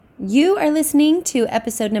You are listening to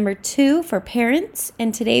episode number 2 for parents,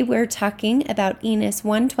 and today we're talking about Enos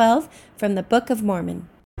 1:12 from the Book of Mormon.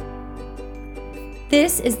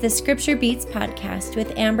 This is the Scripture Beats podcast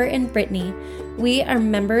with Amber and Brittany. We are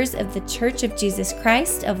members of the Church of Jesus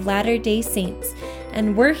Christ of Latter-day Saints,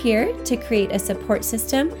 and we're here to create a support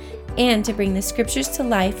system and to bring the scriptures to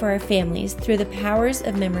life for our families through the powers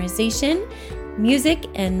of memorization, music,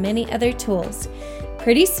 and many other tools.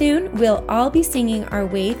 Pretty soon, we'll all be singing our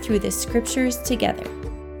way through the scriptures together.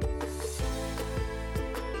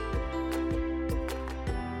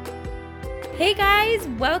 Hey guys,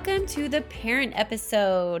 welcome to the parent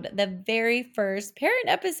episode, the very first parent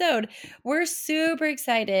episode. We're super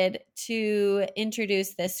excited to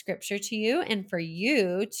introduce this scripture to you and for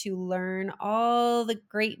you to learn all the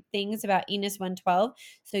great things about Enos 1:12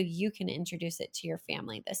 so you can introduce it to your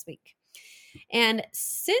family this week. And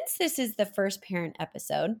since this is the first parent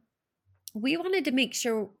episode, we wanted to make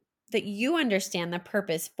sure that you understand the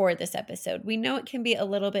purpose for this episode. We know it can be a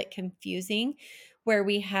little bit confusing where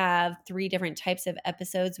we have 3 different types of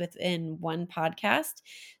episodes within one podcast.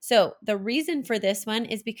 So the reason for this one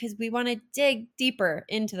is because we want to dig deeper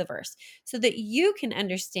into the verse so that you can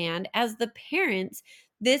understand as the parents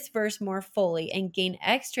this verse more fully and gain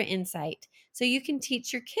extra insight so you can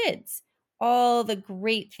teach your kids all the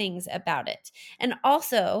great things about it. And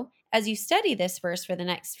also, as you study this verse for the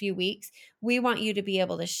next few weeks, we want you to be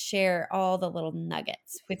able to share all the little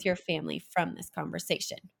nuggets with your family from this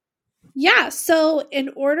conversation. Yeah, so in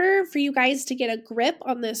order for you guys to get a grip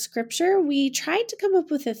on this scripture, we tried to come up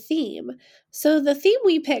with a theme. So the theme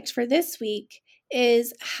we picked for this week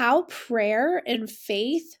is how prayer and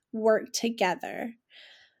faith work together.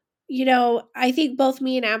 You know, I think both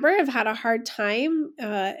me and Amber have had a hard time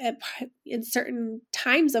in certain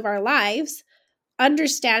times of our lives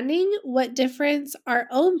understanding what difference our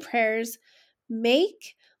own prayers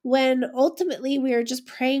make when ultimately we are just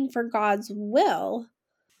praying for God's will.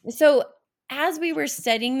 So, as we were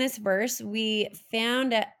studying this verse, we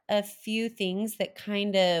found a few things that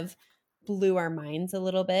kind of blew our minds a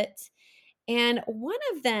little bit. And one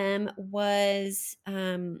of them was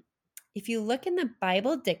if you look in the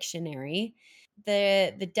Bible dictionary,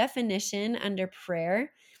 the definition under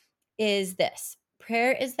prayer is this: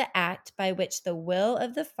 prayer is the act by which the will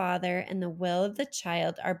of the father and the will of the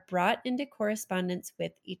child are brought into correspondence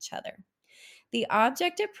with each other. The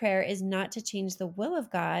object of prayer is not to change the will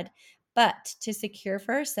of God, but to secure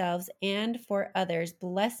for ourselves and for others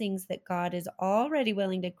blessings that God is already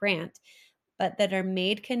willing to grant, but that are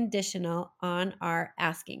made conditional on our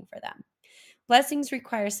asking for them. Blessings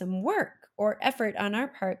require some work or effort on our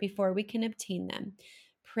part before we can obtain them.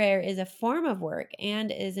 Prayer is a form of work and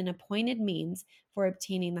is an appointed means for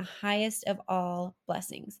obtaining the highest of all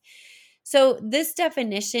blessings. So, this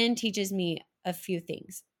definition teaches me a few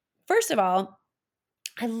things. First of all,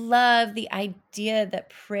 I love the idea that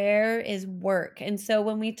prayer is work. And so,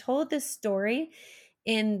 when we told this story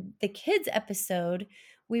in the kids episode,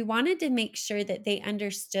 we wanted to make sure that they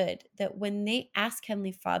understood that when they ask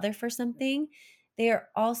Heavenly Father for something, they are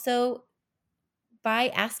also, by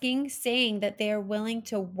asking, saying that they are willing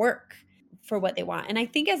to work for what they want. And I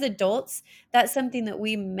think as adults, that's something that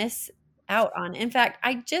we miss out on. In fact,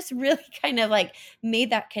 I just really kind of like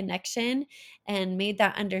made that connection and made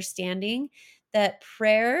that understanding that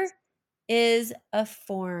prayer is a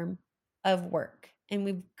form of work. And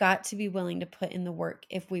we've got to be willing to put in the work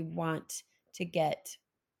if we want to get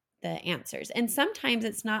the answers. And sometimes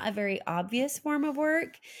it's not a very obvious form of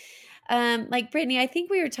work. Like Brittany, I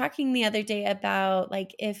think we were talking the other day about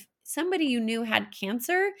like if somebody you knew had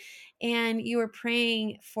cancer and you were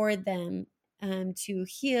praying for them to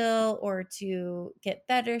heal or to get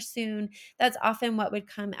better soon, that's often what would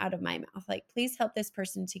come out of my mouth. Like, please help this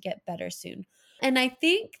person to get better soon. And I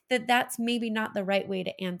think that that's maybe not the right way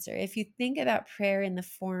to answer. If you think about prayer in the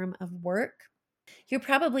form of work, you're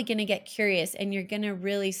probably going to get curious and you're going to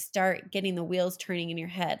really start getting the wheels turning in your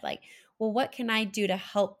head. Like, well, what can I do to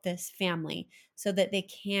help this family so that they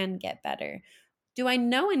can get better? Do I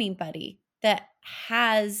know anybody that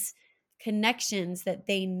has connections that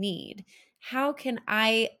they need? How can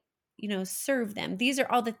I, serve them? These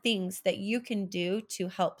are all the things that you can do to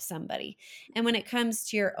help somebody. And when it comes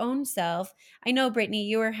to your own self, I know, Brittany,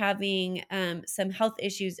 you are having some health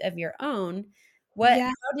issues of your own. Yeah.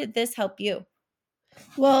 How did this help you?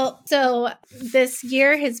 Well, so this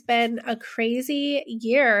year has been a crazy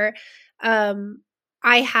year.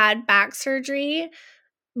 I had back surgery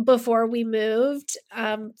before we moved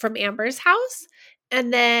from Amber's house.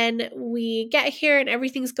 And then we get here and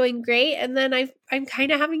everything's going great. And then I'm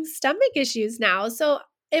kind of having stomach issues now. So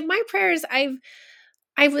in my prayers,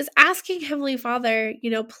 I I was asking Heavenly Father,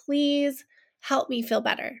 please help me feel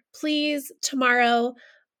better. Please, tomorrow,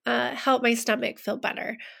 help my stomach feel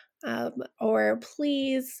better. Or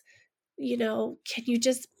please, can you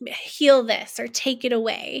just heal this or take it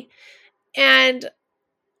away? And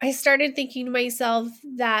I started thinking to myself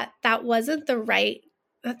that wasn't the right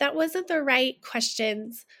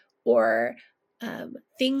questions or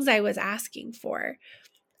things I was asking for.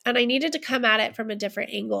 And I needed to come at it from a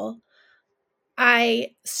different angle.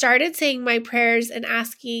 I started saying my prayers and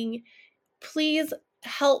asking, please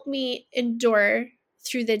help me endure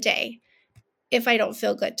through the day if I don't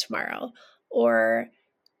feel good tomorrow. Or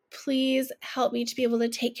please help me to be able to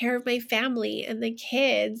take care of my family and the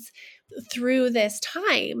kids through this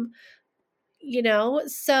time.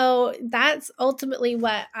 So that's ultimately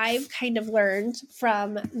what I've kind of learned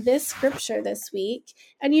from this scripture this week.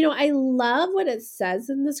 And I love what it says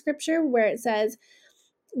in the scripture where it says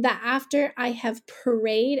that after I have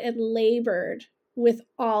prayed and labored with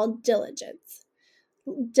all diligence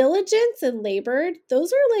and labored,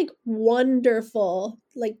 those are like wonderful,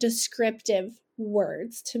 like descriptive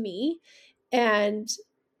words to me. And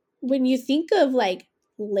when you think of like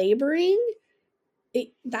laboring,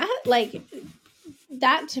 that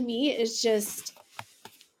to me is just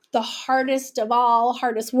the hardest of all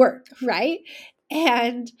hardest work, right?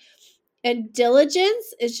 And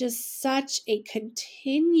diligence is just such a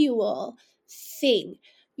continual thing.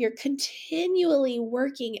 You're continually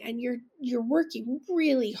working and you're working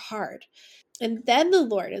really hard. And then the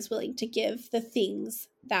Lord is willing to give the things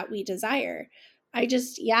that we desire. I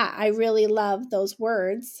really love those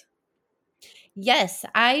words. Yes,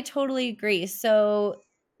 I totally agree. So,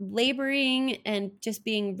 laboring and just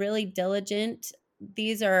being really diligent,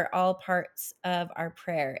 these are all parts of our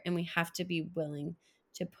prayer, and we have to be willing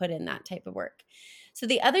to put in that type of work. So,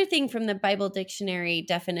 the other thing from the Bible dictionary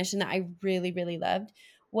definition that I really, really loved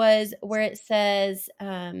was where it says,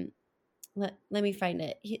 let me find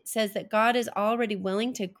it. It says that God is already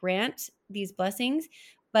willing to grant these blessings,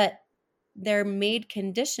 but they're made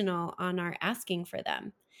conditional on our asking for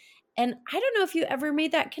them. And I don't know if you ever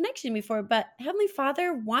made that connection before, but Heavenly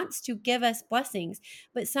Father wants to give us blessings,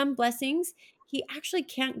 but some blessings He actually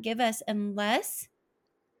can't give us unless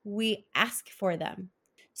we ask for them.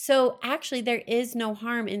 So actually, there is no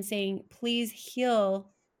harm in saying, please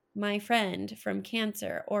heal my friend from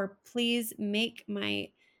cancer, or please make my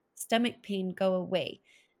stomach pain go away.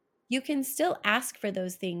 You can still ask for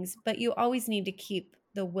those things, but you always need to keep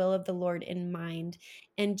the will of the Lord in mind,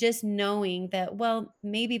 and just knowing that, well,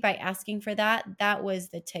 maybe by asking for that, that was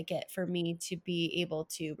the ticket for me to be able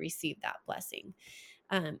to receive that blessing.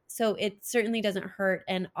 So it certainly doesn't hurt.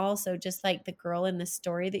 And also, just like the girl in the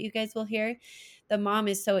story that you guys will hear, the mom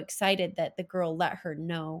is so excited that the girl let her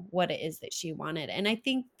know what it is that she wanted. And I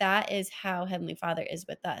think that is how Heavenly Father is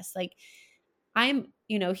with us. Like,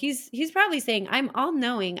 he's probably saying, I'm all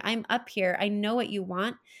knowing, I'm up here, I know what you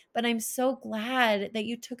want, but I'm so glad that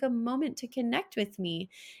you took a moment to connect with me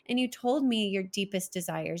and you told me your deepest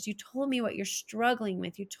desires. You told me what you're struggling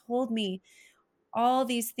with. You told me all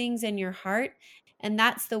these things in your heart. And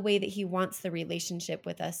that's the way that he wants the relationship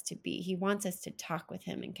with us to be. He wants us to talk with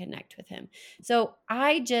him and connect with him. So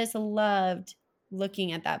I just loved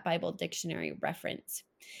looking at that Bible dictionary reference.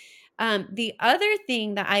 The other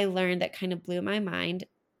thing that I learned that kind of blew my mind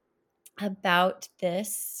about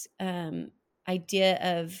this idea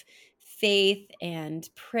of faith and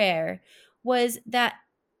prayer was that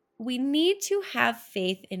we need to have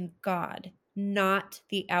faith in God, not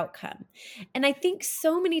the outcome. And I think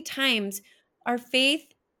so many times our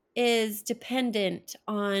faith is dependent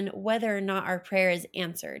on whether or not our prayer is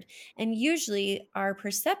answered. And usually our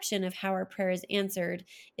perception of how our prayer is answered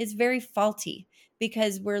is very faulty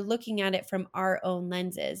because we're looking at it from our own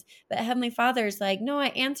lenses. But Heavenly Father is like, no, I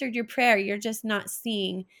answered your prayer. You're just not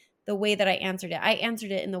seeing the way that I answered it. I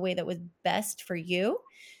answered it in the way that was best for you.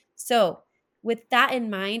 So, with that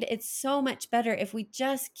in mind, it's so much better if we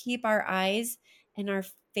just keep our eyes and our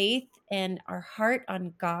faith and our heart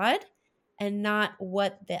on God and not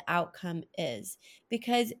what the outcome is.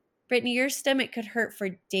 Because, Brittany, your stomach could hurt for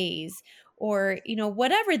days, or,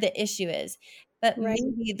 whatever the issue is. But Right.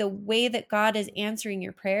 maybe the way that God is answering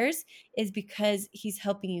your prayers is because he's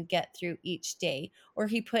helping you get through each day. Or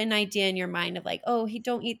he put an idea in your mind of like, oh,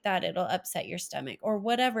 don't eat that, it'll upset your stomach, or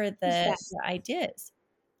whatever Yes. the idea is,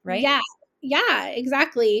 right? Yeah. Yeah,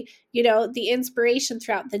 exactly. The inspiration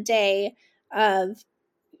throughout the day of,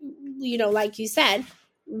 like you said,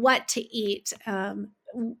 what to eat,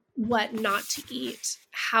 what not to eat,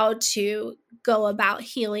 how to go about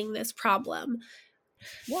healing this problem.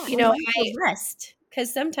 Yeah, You and know, also rest.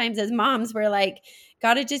 Because sometimes as moms, we're like,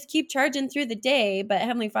 got to just keep charging through the day. But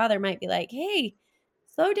Heavenly Father might be like, hey,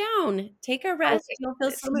 slow down, take a Oh rest. my You'll feel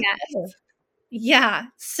goodness, so much better. yes. Yeah,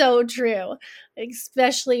 so true.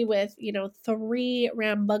 Especially with, 3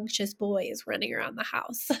 rambunctious boys running around the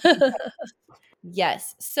house.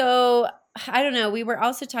 Yes. So I don't know. We were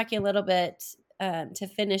also talking a little bit to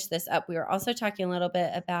finish this up. We were also talking a little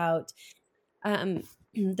bit about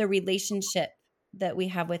the relationship that we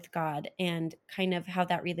have with God and kind of how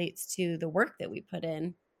that relates to the work that we put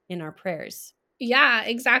in our prayers. Yeah,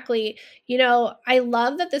 exactly. I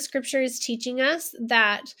love that the scripture is teaching us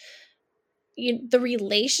that the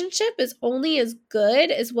relationship is only as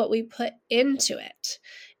good as what we put into it.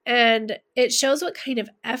 And it shows what kind of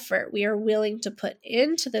effort we are willing to put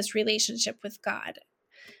into this relationship with God.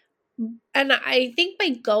 And I think by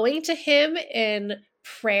going to Him in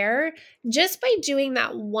prayer, just by doing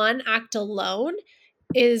that one act alone,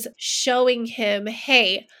 is showing Him,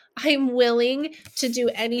 hey, I'm willing to do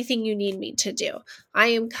anything you need me to do. I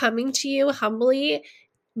am coming to you humbly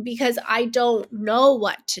because I don't know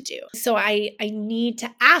what to do. So I need to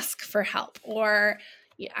ask for help, or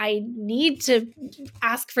I need to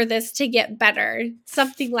ask for this to get better,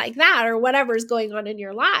 something like that, or whatever's going on in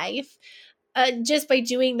your life. Just by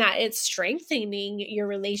doing that, it's strengthening your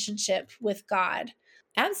relationship with God.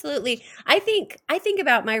 Absolutely. I think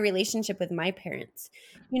about my relationship with my parents.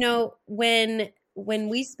 When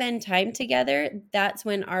we spend time together, that's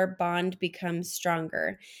when our bond becomes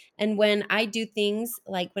stronger. And when I do things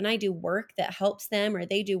like when I do work that helps them or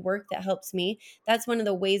they do work that helps me, that's one of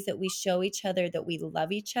the ways that we show each other that we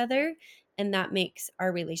love each other, and that makes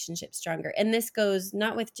our relationship stronger. And this goes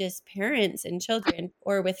not with just parents and children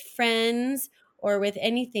or with friends or with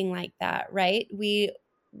anything like that, right? We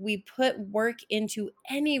put work into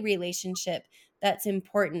any relationship that's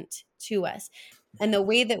important to us. And the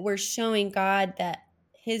way that we're showing God that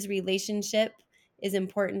his relationship is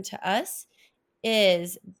important to us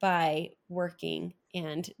is by working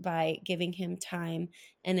and by giving him time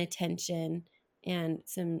and attention and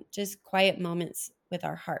some just quiet moments with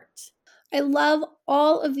our hearts. I love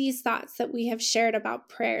all of these thoughts that we have shared about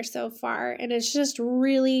prayer so far, and it's just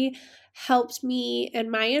really helped me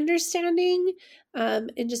and my understanding,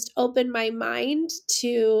 and just opened my mind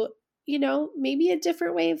to, maybe a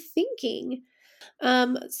different way of thinking.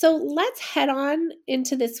 So let's head on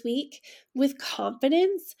into this week with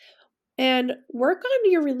confidence and work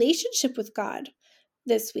on your relationship with God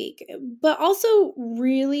this week, but also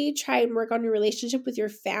really try and work on your relationship with your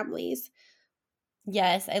families.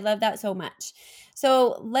 Yes, I love that so much.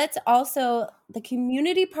 So let's also, the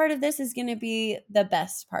community part of this is going to be the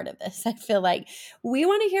best part of this. I feel like we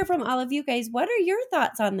want to hear from all of you guys. What are your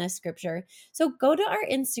thoughts on this scripture? So go to our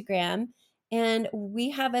Instagram and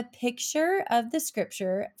we have a picture of the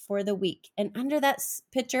scripture for the week. And under that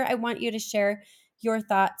picture, I want you to share your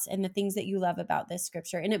thoughts and the things that you love about this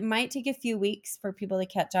scripture. And it might take a few weeks for people to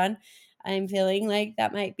catch on. I'm feeling like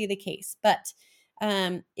that might be the case, but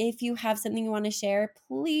if you have something you want to share,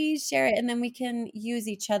 please share it. And then we can use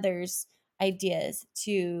each other's ideas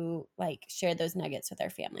to like share those nuggets with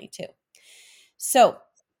our family too. So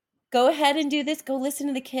go ahead and do this. Go listen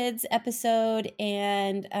to the kids episode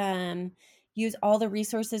and use all the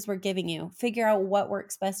resources we're giving you. Figure out what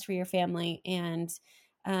works best for your family. And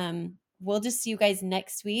we'll just see you guys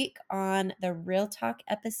next week on the Real Talk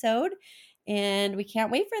episode. And we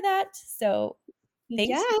can't wait for that. So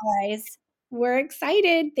thanks, Yes, you guys. we're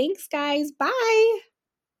excited. Thanks, guys. Bye.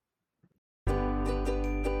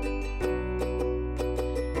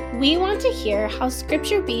 We want to hear how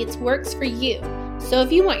Scripture Beats works for you. So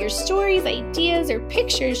if you want your stories, ideas, or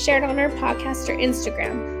pictures shared on our podcast or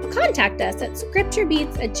Instagram, contact us at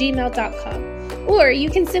scripturebeats@gmail.com. Or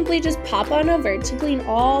you can simply just pop on over to glean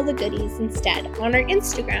all the goodies instead on our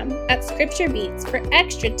Instagram at Scripture Beats for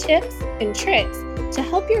extra tips and tricks to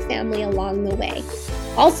help your family along the way.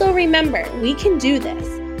 Also remember, we can do this.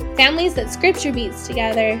 Families that Scripture Beats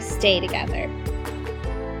together stay together.